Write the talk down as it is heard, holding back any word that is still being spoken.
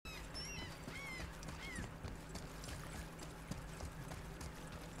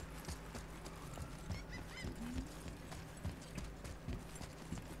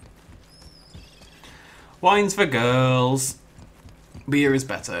Wine's for girls. Beer is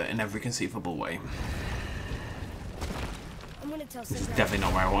better in every conceivable way. I'm gonna tell This is Sindri. definitely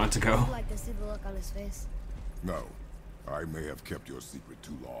not where I wanted to go. I'd like to see the look on his face. No, I may have kept your secret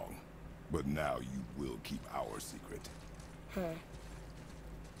too long, but now you will keep our secret. Huh.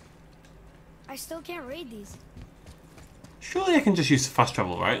 I still can't read these. Surely I can just use fast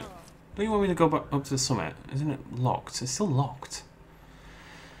travel, right? Don't you want me to go back up to the summit? Isn't it locked? It's still locked.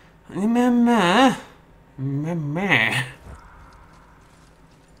 Meh.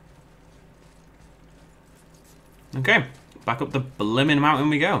 Okay, back up the blimmin' mountain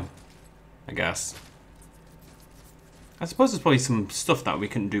we go, I guess. I suppose there's probably some stuff that we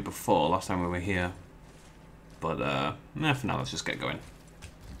couldn't do before last time we were here. But, for now, let's just get going.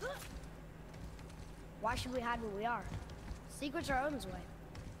 Why should we hide where we are? Secrets are Odin's way.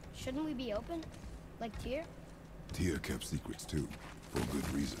 Shouldn't we be open? Like Tyr? Tyr kept secrets too, for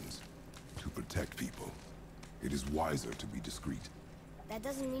good reasons. To protect people. It is wiser to be discreet. That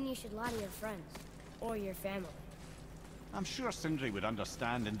doesn't mean you should lie to your friends. Or your family. I'm sure Sindri would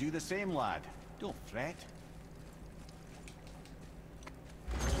understand and do the same, lad. Don't fret.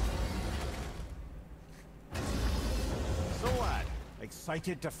 So, lad,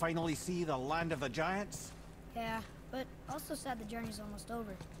 excited to finally see the land of the giants? Yeah, but also sad the journey's almost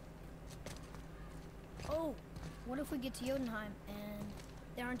over. Oh, what if we get to Jotunheim and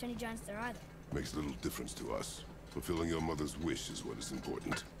there aren't any giants there either? Makes little difference to us. Fulfilling your mother's wish is what is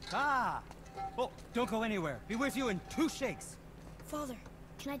important. Ah! Oh, don't go anywhere. Be with you in 2 shakes. Father,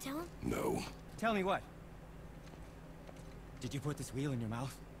 can I tell him? No. Tell me what? Did you put this wheel in your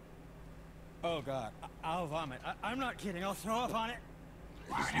mouth? Oh God, I'll vomit. I'm not kidding. I'll throw up on it.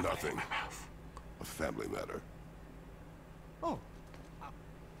 It is nothing. A family matter. Oh.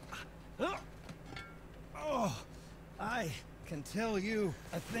 Oh, I can tell you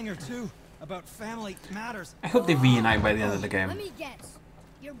a thing or two about family matters. I hope they reunite by the end of the game. Let me guess.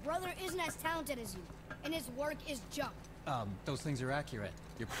 Your brother isn't as talented as you, and his work is junk. Those things are accurate.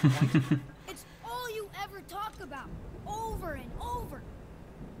 Your point? It's all you ever talk about, over and over.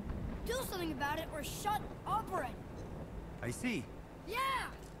 Do something about it or shut up already. I see. Yeah!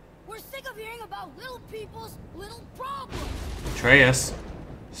 We're sick of hearing about little people's little problems. Atreus,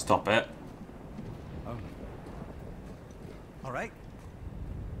 stop it. Oh. All right.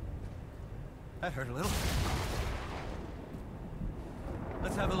 That hurt a little.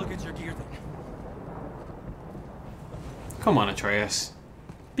 Let's have a look at your gear then. Come on, Atreus.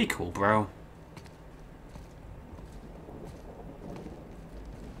 Be cool, bro.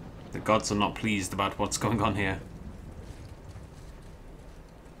 The gods are not pleased about what's going on here.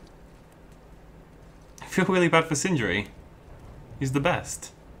 I feel really bad for Sindri. He's the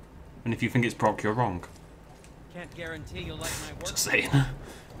best. And if you think it's Brock, you're wrong. Can't guarantee you'll like my work. Just saying.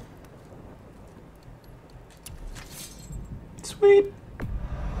 Sweet.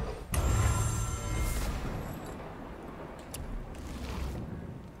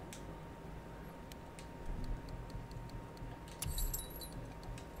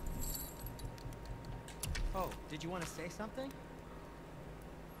 Oh, did you want to say something?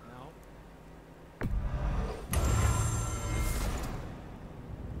 No.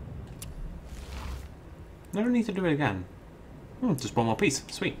 I don't need to do it again. Just one more piece.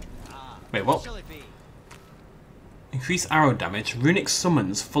 Sweet. Wait, what? Shall it be? Increase arrow damage. Runic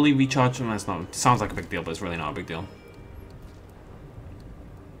summons fully recharged. No, it's not. It sounds like a big deal, but it's really not a big deal.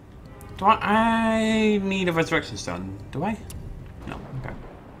 Do I need a resurrection stone? Do I? No. Okay.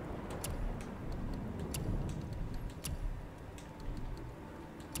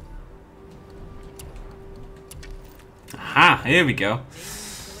 Aha! Here we go.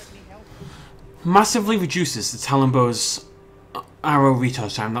 Massively reduces the Talonbow's arrow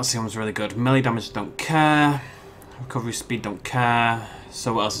recharge time. That sounds really good. Melee damage, don't care. Recovery speed, don't care.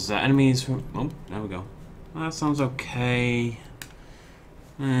 So what else is there? Enemies. Oh, there we go. That sounds okay.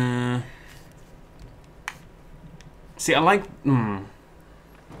 See, I like. I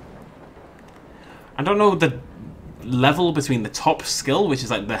don't know the level between the top skill, which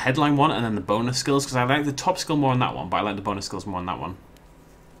is like the headline one, and then the bonus skills, because I like the top skill more on that one, but I like the bonus skills more on that one.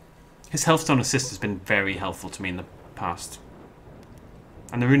 His Healthstone Assist has been very helpful to me in the past.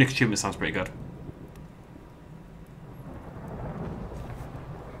 And the Runic Achievement sounds pretty good.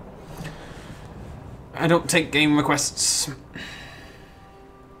 I don't take game requests.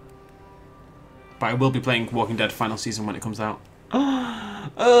 But I will be playing Walking Dead Final Season when it comes out.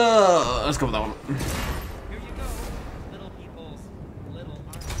 Let's go with that one. Here you go, little people's little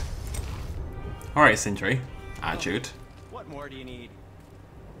army. Alright, Sindri. Attitude. What more do you need?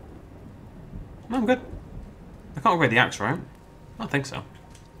 No, I'm good. I can't upgrade the axe, right? I don't think so.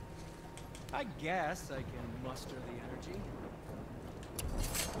 I guess I can muster the energy.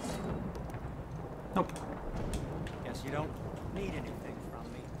 Nope. Guess you don't need anything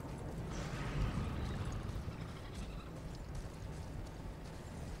from me.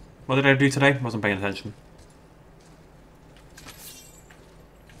 What did I do today? Wasn't paying attention.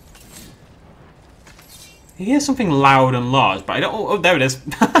 You hear something loud and large, but I don't. Oh, there it is.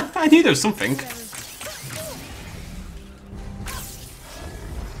 I knew there was something.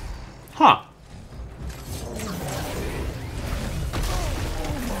 Huh.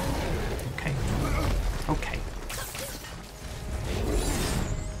 Okay. Okay.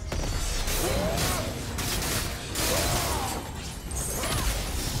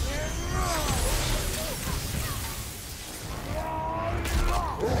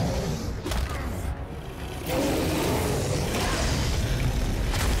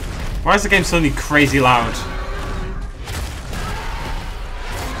 Why is the game suddenly crazy loud?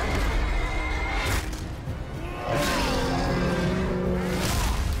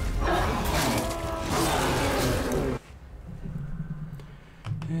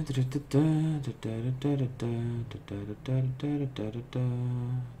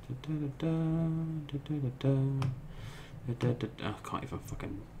 I can't even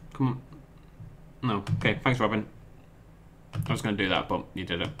fucking... Come on. No. Okay, thanks, Robin. I was going to do that, but you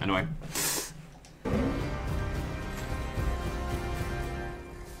did it. Anyway.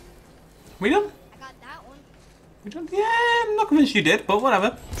 We done? I got that one. We done? Yeah, I'm not convinced you did, but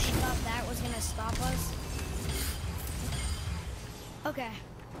whatever. You thought that was gonna stop us? Okay,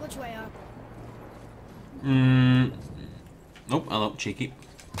 which way up? Nope, I look cheeky.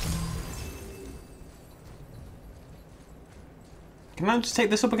 Can I just take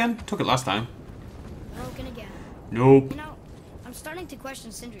this up again? Took it last time. Broken again. Nope. You know, I'm starting to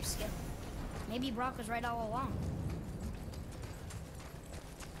question Sindri's skill. Maybe Brock was right all along.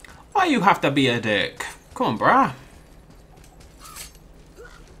 Why you have to be a dick? Come on, brah.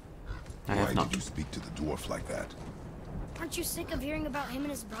 I have Why not. did you speak to the dwarf like that? Aren't you sick of hearing about him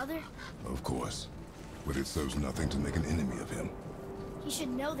and his brother? Of course. But it serves nothing to make an enemy of him. He should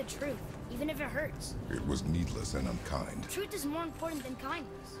know the truth, even if it hurts. It was needless and unkind. Truth is more important than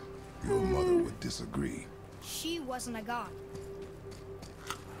kindness. Your mother would disagree. She wasn't a god.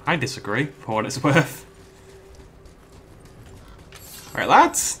 I disagree, for what it's worth. Alright,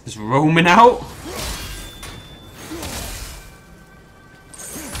 lads. Just roaming out.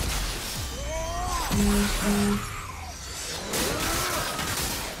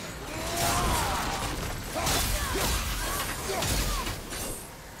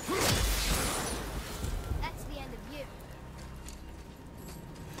 That's the end of you.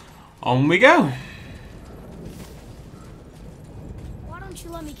 On we go. Why don't you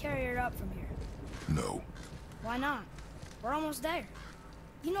let me carry her up from here? No. Why not? We're almost there.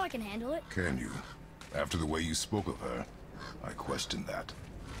 You know I can handle it. Can you? After the way you spoke of her, I question that.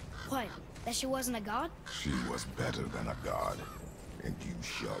 What? That she wasn't a god? She was better than a god, and you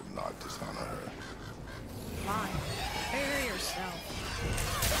shall not dishonor her. Fine. Prepare yourself.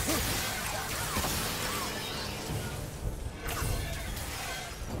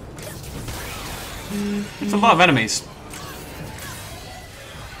 It's a lot of enemies.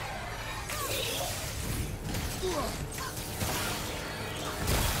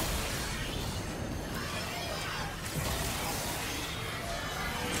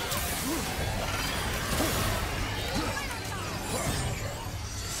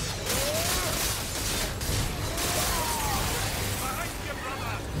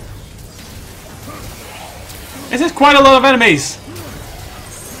 This is quite a lot of enemies.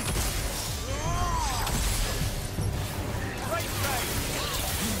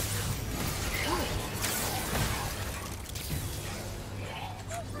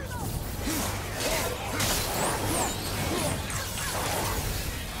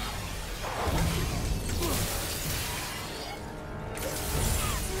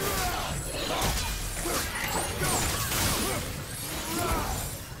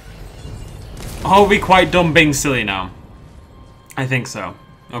 Are we quite done being silly now? I think so.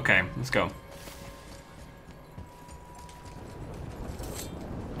 Okay, let's go.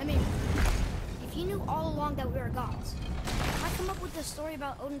 I mean, if you knew all along that we were gods, why come up with this story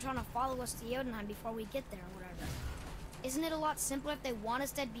about Odin trying to follow us to Jotunheim before we get there or whatever? Isn't it a lot simpler if they want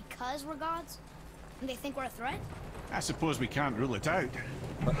us dead because we're gods? And they think we're a threat? I suppose we can't rule it out.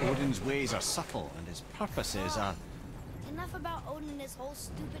 But Odin's ways are subtle, and his purposes are... Enough about Odin and his whole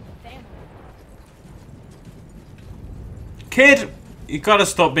stupid family. Kid, you gotta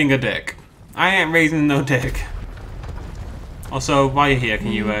stop being a dick. I ain't raising no dick. Also, while you're here,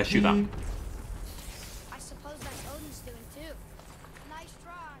 can you shoot that? I suppose that's Odin's doing too. Nice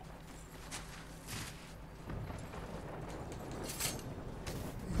try.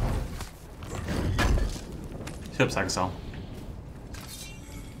 Shut up, Saga Soul.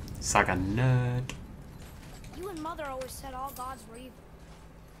 Saga nerd. You and Mother always said all gods were evil.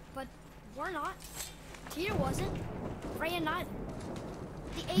 But we're not. Tyr wasn't. Freya neither.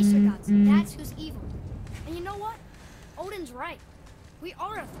 The Aesir gods, that's who's evil. And you know what? Odin's right. We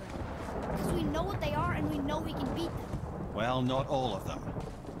are a threat. Because we know what they are and we know we can beat them. Well, not all of them.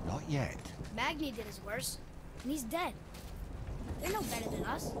 Not yet. Magni did his worst, and he's dead. They're no better than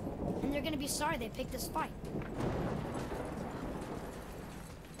us, and they're gonna be sorry they picked this fight.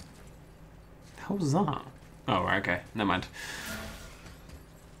 How was that? Oh, right, okay. Never mind.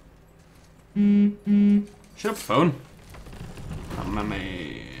 Shut up, phone. Let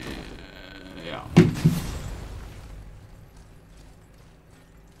me... Yeah.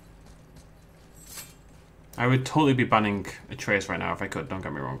 I would totally be banning Atreus right now if I could, don't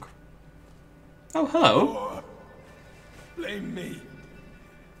get me wrong. Oh, hello. Blame me.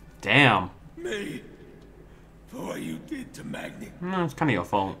 Damn. Me. For what you did to Magni. No, it's kind of your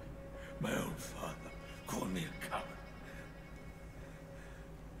fault. My own father called me a coward.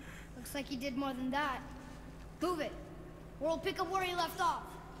 Looks like he did more than that. Move it, or we'll pick up where he left off.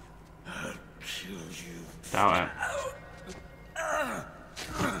 I'll kill you. Doubt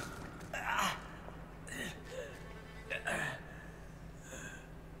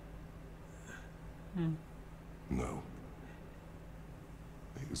it. No.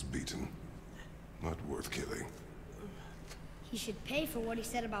 He was beaten. Not worth killing. He should pay for what he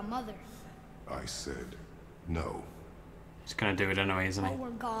said about Mother. I said no. He's gonna do it anyway, isn't he? Oh, we're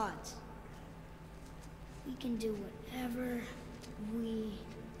gods. We can do whatever we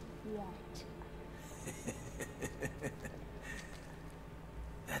want.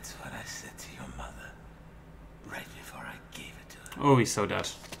 That's what I said to your mother. Right before I gave it to her. Oh, he's so dead.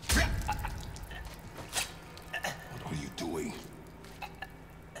 What are you doing?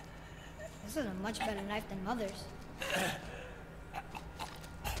 This is a much better knife than Mother's.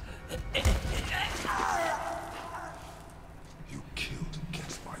 You killed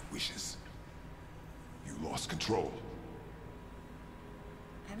against my wishes. You lost control.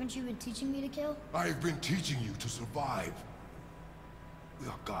 Haven't you been teaching me to kill? I've been teaching you to survive. We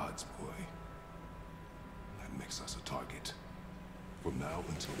are gods, boy. That makes us a target. From now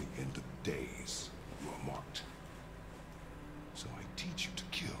until the end of days, you are marked. So I teach you to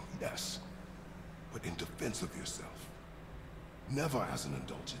kill, yes, but in defense of yourself. Never as an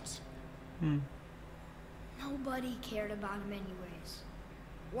indulgence. Nobody cared about him anyways.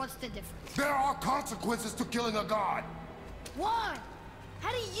 What's the difference? There are consequences to killing a god! Why? How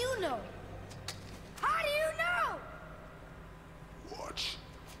do you know? How do you know? Watch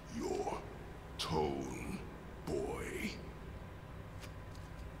your tone, boy.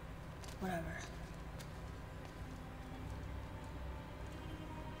 Whatever.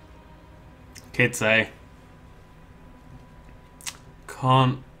 Kids say.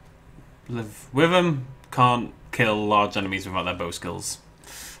 Can't live with them, can't kill large enemies without their bow skills.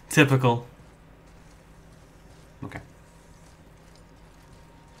 Typical. Okay.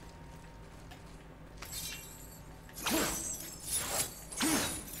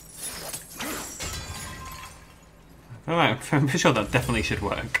 Alright, I'm pretty sure that definitely should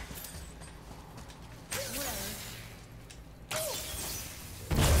work.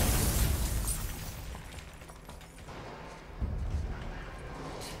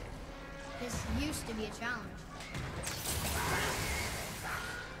 This used to be a challenge.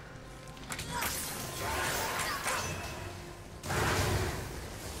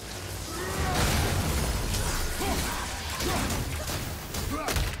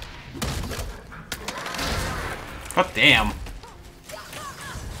 God damn.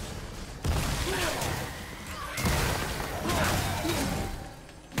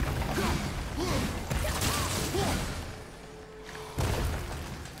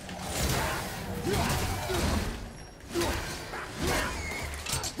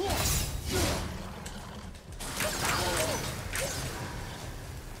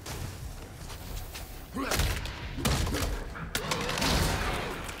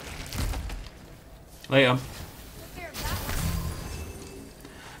 Later.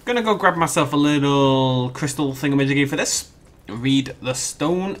 Gonna go grab myself a little crystal thingamajiggy for this. Read the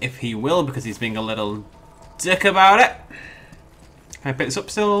stone if he will, because he's being a little dick about it. Can I pick this up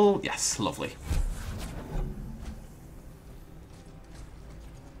still? Yes, lovely.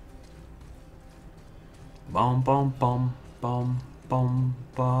 Bum bum bum bum bum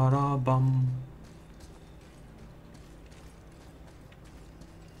ba da bum.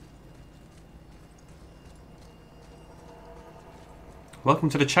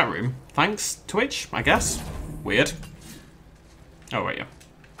 Welcome to the chat room. Thanks, Twitch, I guess. Weird. Oh, wait, yeah.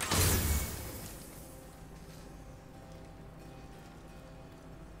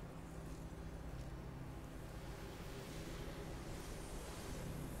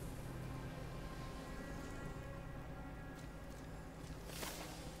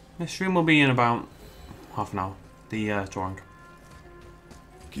 The stream will be in about half an hour. The drawing.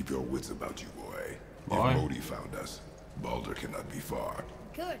 Keep your wits about you, boy. Boy. If Modi found us, Baldur cannot be far.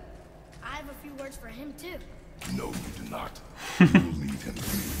 Good. I have a few words for him too. No, you do not. You will leave him to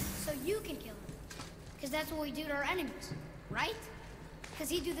me. So you can kill him. Because that's what we do to our enemies, right? Because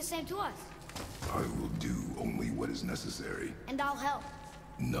he'd do the same to us. I will do only what is necessary. And I'll help.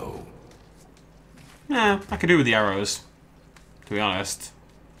 No. Yeah, I could do with the arrows. To be honest.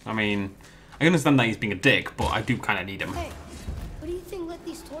 I mean, I understand that he's being a dick, but I do kind of need him. Hey, what do you think lit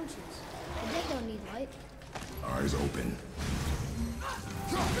these torches? They don't need light. Eyes open.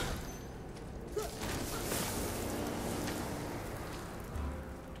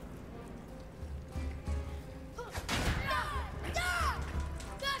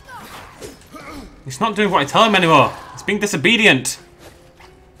 He's not doing what I tell him anymore. He's being disobedient.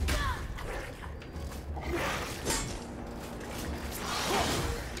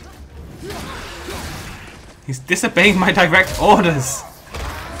 He's disobeying my direct orders.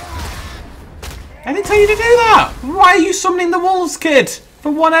 I didn't tell you to do that. Why are you summoning the wolves, kid?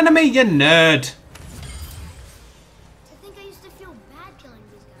 For one enemy, you nerd. I think I used to feel bad killing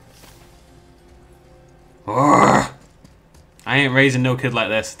these guys. Urgh. I ain't raising no kid like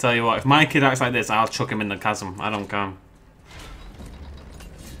this. Tell you what, if my kid acts like this, I'll chuck him in the chasm. I don't care.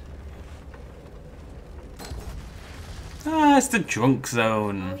 Ah, it's the drunk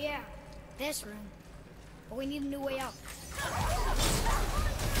zone. Oh yeah, this room. But we need a new way out.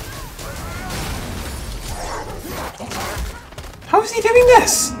 How is he doing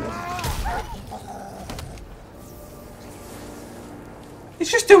this? He's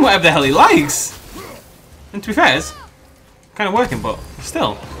just doing whatever the hell he likes. And to be fair, it's kind of working, but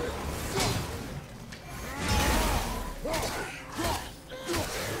still.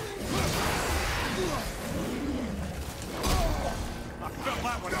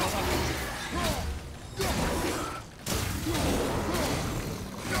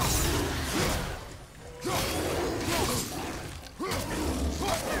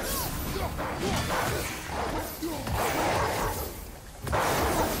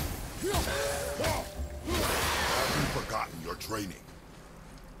 You've forgotten your training.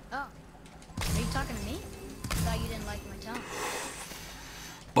 Oh, are you talking to me? Thought you didn't like my tone.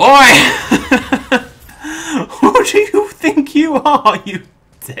 Boy! Who do you think you are, you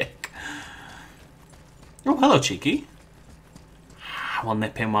dick? Oh, hello, cheeky. We'll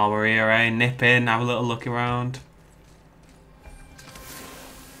nip in while we're here, eh? Nip in, have a little look around.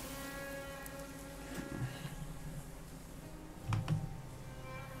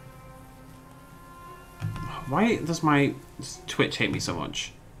 Why does my Twitch hate me so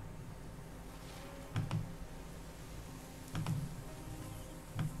much?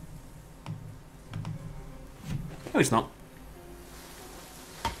 No, it's not.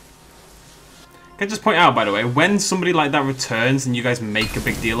 Can I just point out, by the way, when somebody like that returns and you guys make a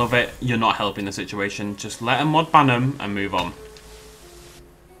big deal of it, you're not helping the situation. Just let a mod ban them and move on.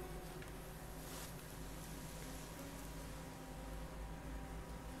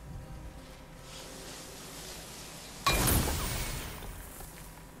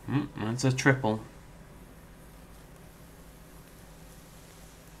 That's a triple.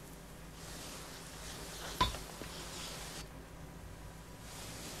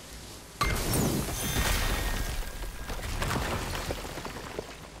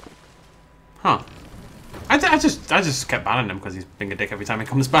 Huh. I just kept banning him because he's being a dick every time he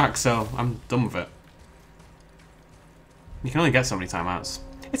comes back, so I'm done with it. You can only get so many timeouts.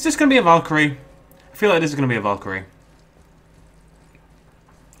 It's just gonna be a Valkyrie. I feel like this is gonna be a Valkyrie.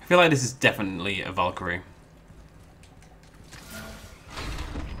 I feel like this is definitely a Valkyrie.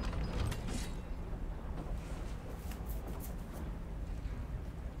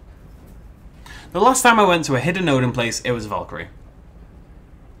 The last time I went to a hidden Odin place, it was a Valkyrie.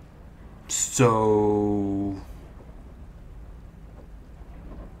 So...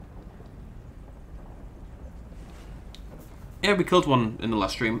 yeah, we killed one in the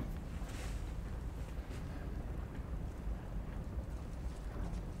last stream.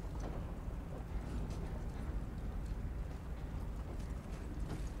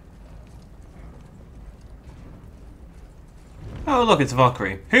 Oh, look, it's a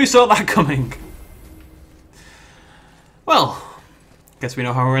Valkyrie. Who saw that coming? Well, guess we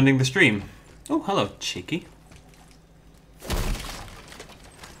know how we're ending the stream. Oh, hello, cheeky.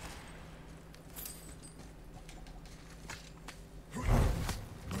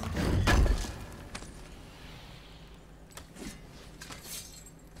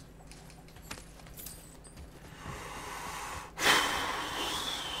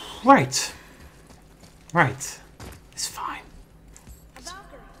 Right. Right. It's fine. A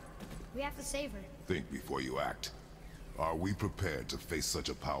Valkyrie. We have to save her. Think before you act. Are we prepared to face such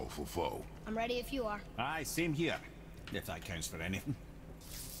a powerful foe? I'm ready if you are. Aye, same here. If that counts for anything.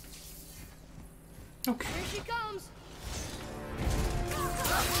 Okay. Here she comes.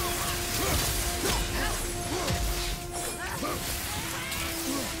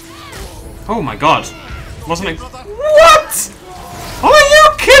 Oh my god. Wasn't it? What? Are you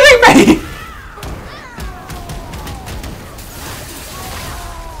kidding me?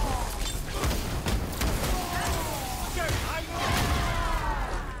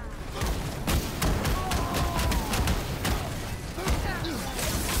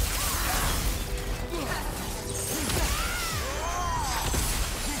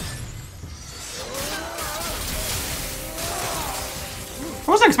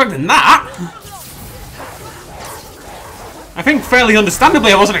 I wasn't expecting that. I think fairly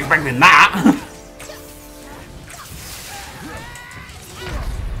understandably I wasn't expecting that.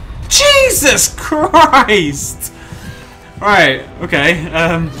 Jesus Christ! Right,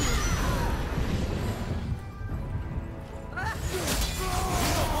 okay,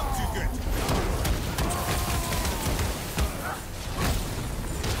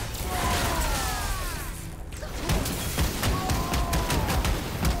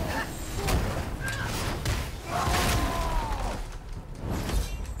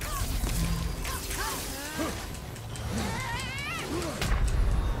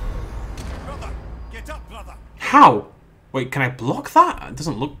 How? Wait, can I block that? It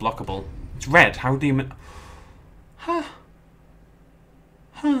doesn't look blockable. It's red. How do you... Huh.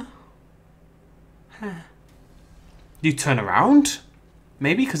 Huh. Huh. Do you turn around?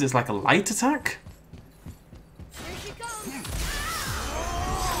 Maybe because it's like a light attack? Here she comes.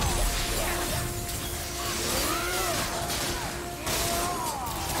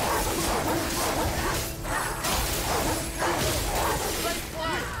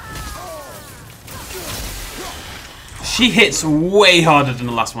 She hits way harder than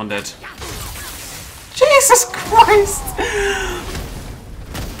the last one did. Jesus Christ!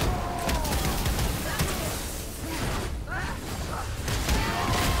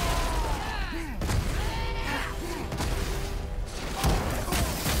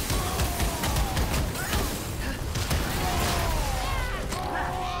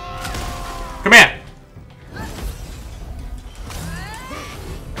 Come here!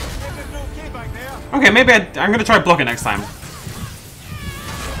 Okay, maybe I'm gonna try block it next time.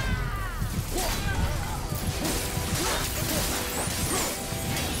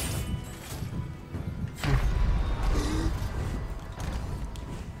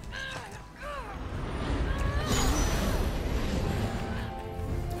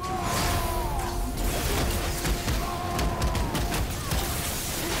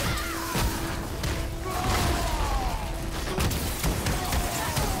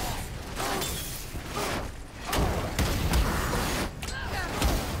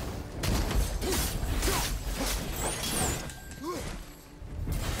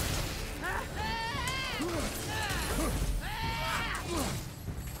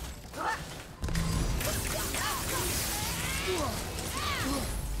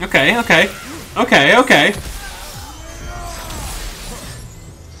 Okay, okay. Okay, okay.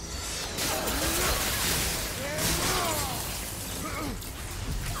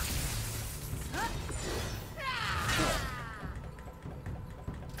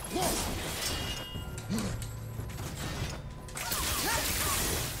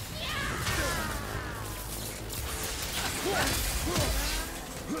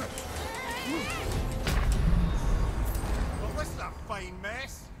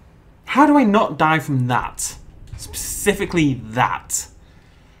 How do I not die from that? Specifically that.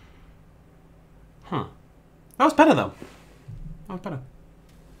 Huh. That was better though. That was better.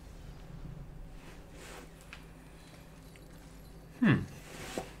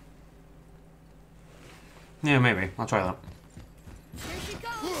 Yeah, maybe. I'll try that. Here she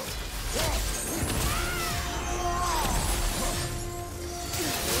comes.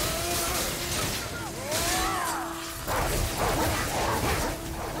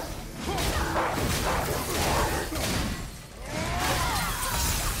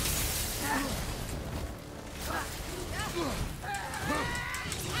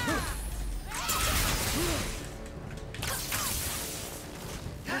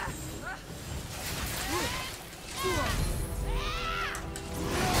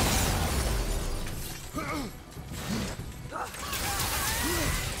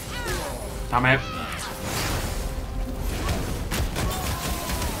 Damn it.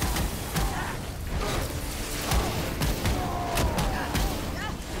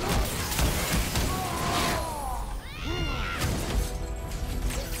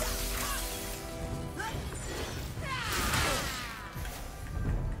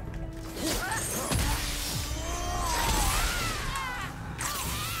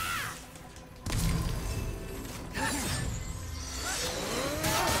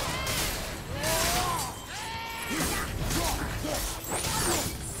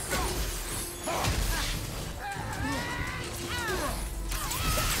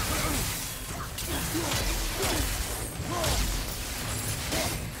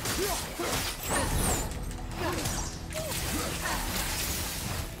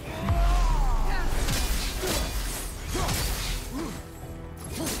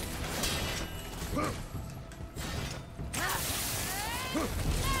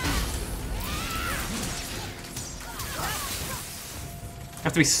 I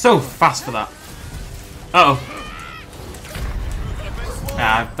have to be so fast for that. Uh oh.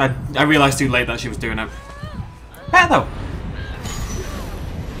 Yeah, I realised too late that she was doing it. Better though.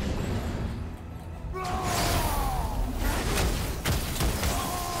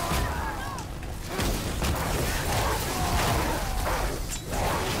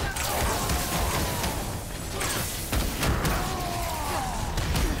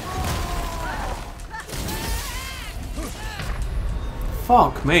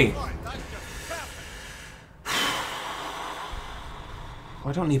 Fuck me.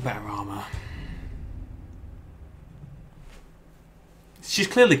 I don't need better armor. She's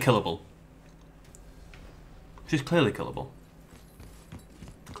clearly killable. She's clearly killable.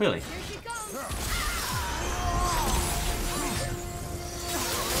 Clearly. Here she comes.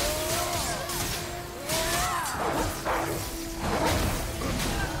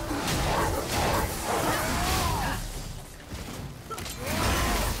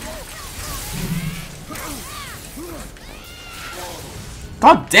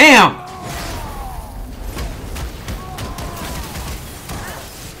 God damn!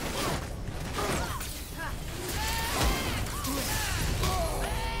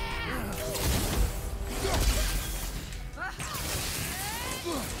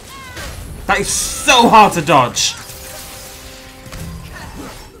 That is so hard to dodge.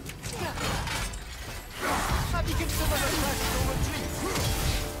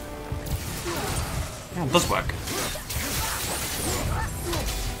 Yeah, it does work.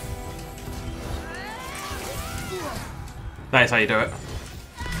 That is how you do it.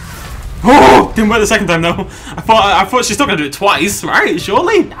 Oh! Didn't work the second time though. I thought she's not gonna do it twice, right?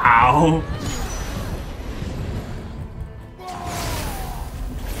 Surely? No.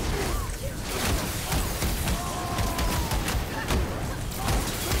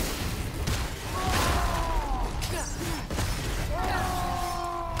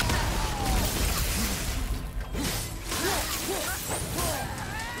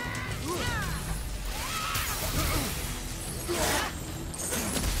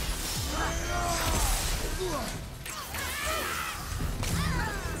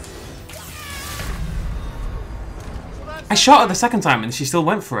 I shot her the second time and she still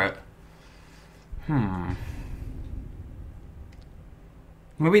went for it.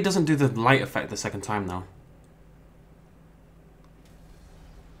 Maybe it doesn't do the light effect the second time though.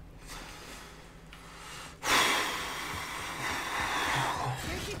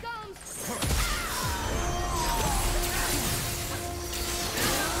 Here she comes.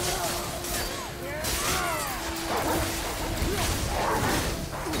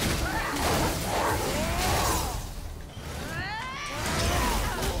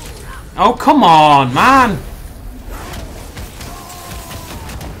 Oh, come on, man!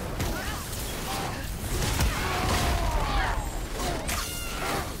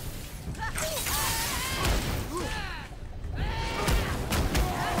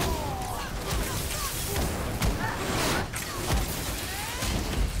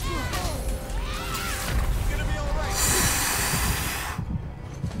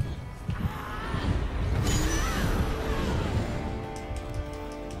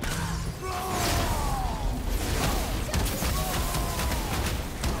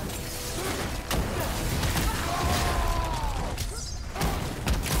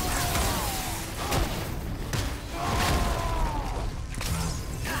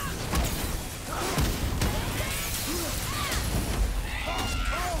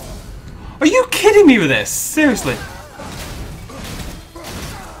 Are you kidding me with this? Seriously?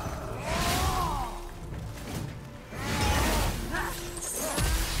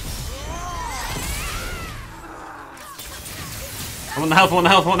 I want the health, I want the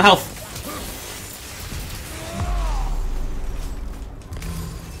health, I want the health!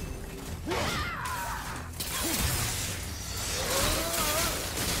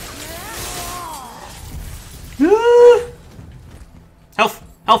 Health!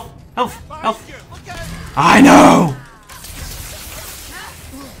 Health! Health! Health! I know!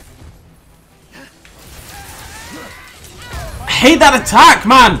 I hate that attack,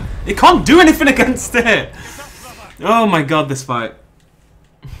 man! It can't do anything against it! Oh my god, this fight.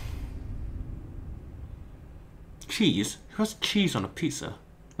 Cheese? Who has cheese on a pizza?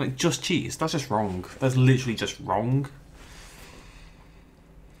 Like, just cheese? That's just wrong. That's literally just wrong.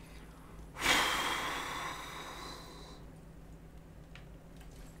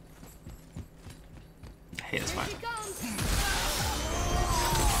 hate this fight.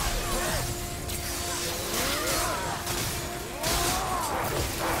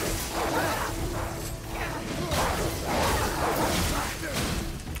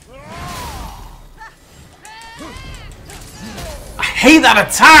 I hate that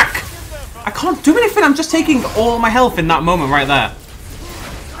attack! I can't do anything, I'm just taking all my health in that moment right there.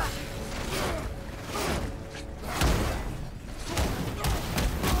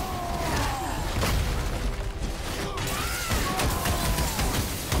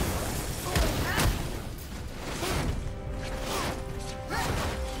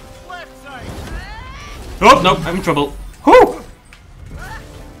 Oh, no, I'm in trouble. Whoo!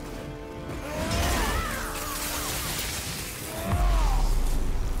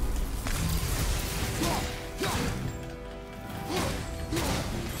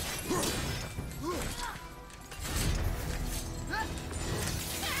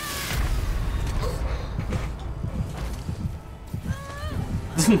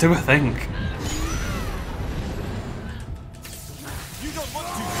 Doesn't do a thing.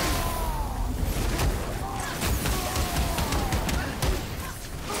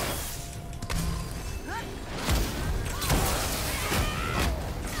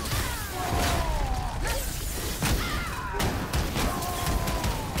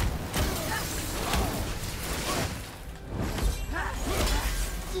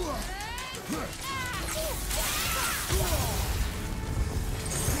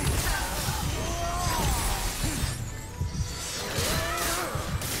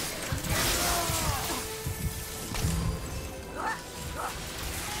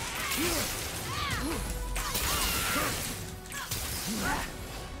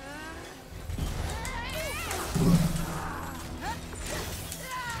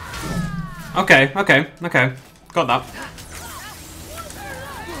 Okay, okay, okay. Got that.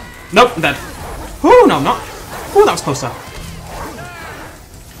 Nope, I'm dead. Ooh, no, I'm not. Ooh, that was closer.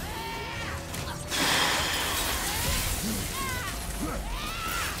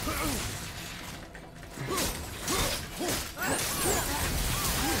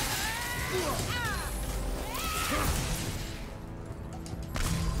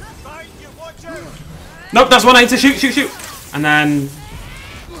 Nope, that's one I need to shoot, shoot, shoot. And then...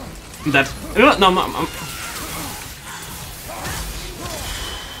 I'm dead. No, I'm not.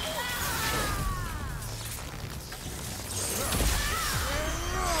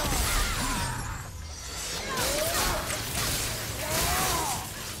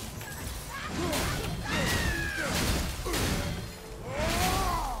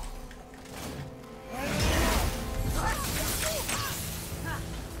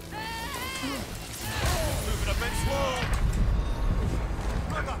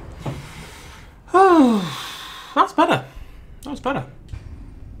 That's better. That was better.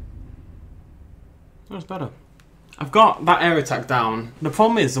 That was better. I've got that air attack down. The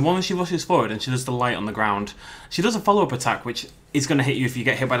problem is, the moment she rushes forward and she does the light on the ground, she does a follow-up attack, which is going to hit you if you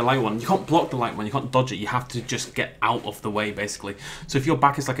get hit by the light one. You can't block the light one, you can't dodge it, you have to just get out of the way, basically. So if your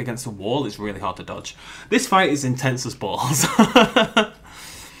back is like against the wall, it's really hard to dodge. This fight is intense as balls.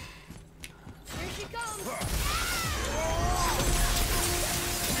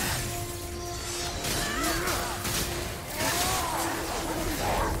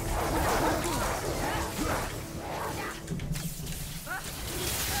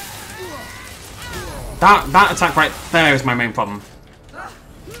 That attack right there is my main problem.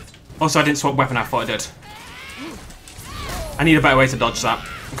 Also, I didn't swap weapon, I thought I did. I need a better way to dodge that,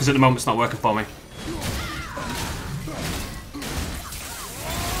 because at the moment it's not working for me.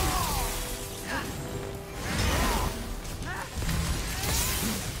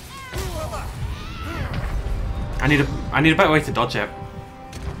 I need a better way to dodge it.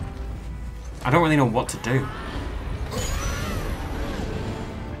 I don't really know what to do.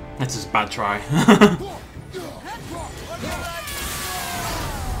 That's just a bad try.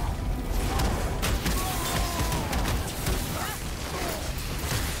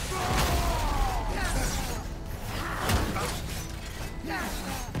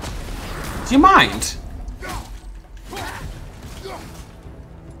 Do you mind?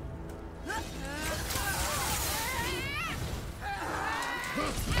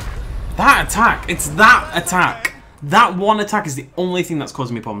 That attack! It's that attack! That one attack is the only thing that's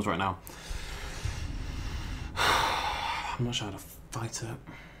causing me problems right now. I'm not sure how to fight it.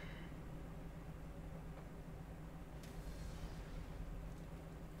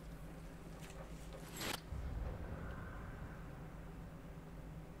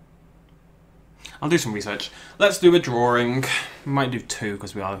 I'll do some research. Let's do a drawing. Might do two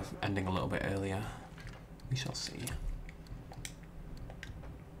because we are ending a little bit earlier. We shall see.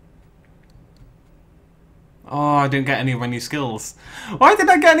 Oh, I didn't get any of my new skills. Why did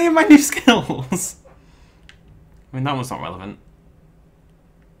I get any of my new skills? I mean, that one's not relevant.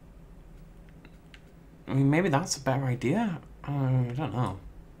 I mean, maybe that's a better idea. I don't know.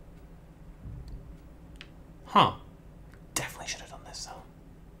 Huh. Definitely should have done this,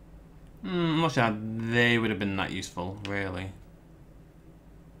 though. I'm not sure they would have been that useful, really.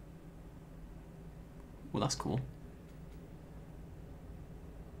 Well, that's cool.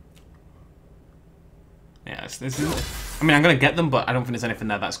 Yeah, I mean, I'm going to get them, but I don't think there's anything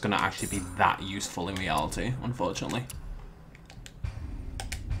there that's going to actually be that useful in reality, unfortunately.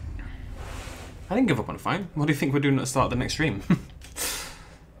 I didn't give up on a fight. What do you think we're doing at the start of the next stream?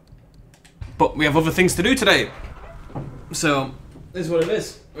 But we have other things to do today. So, this is what it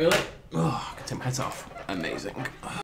is, really. Oh, I can take my head off. Amazing.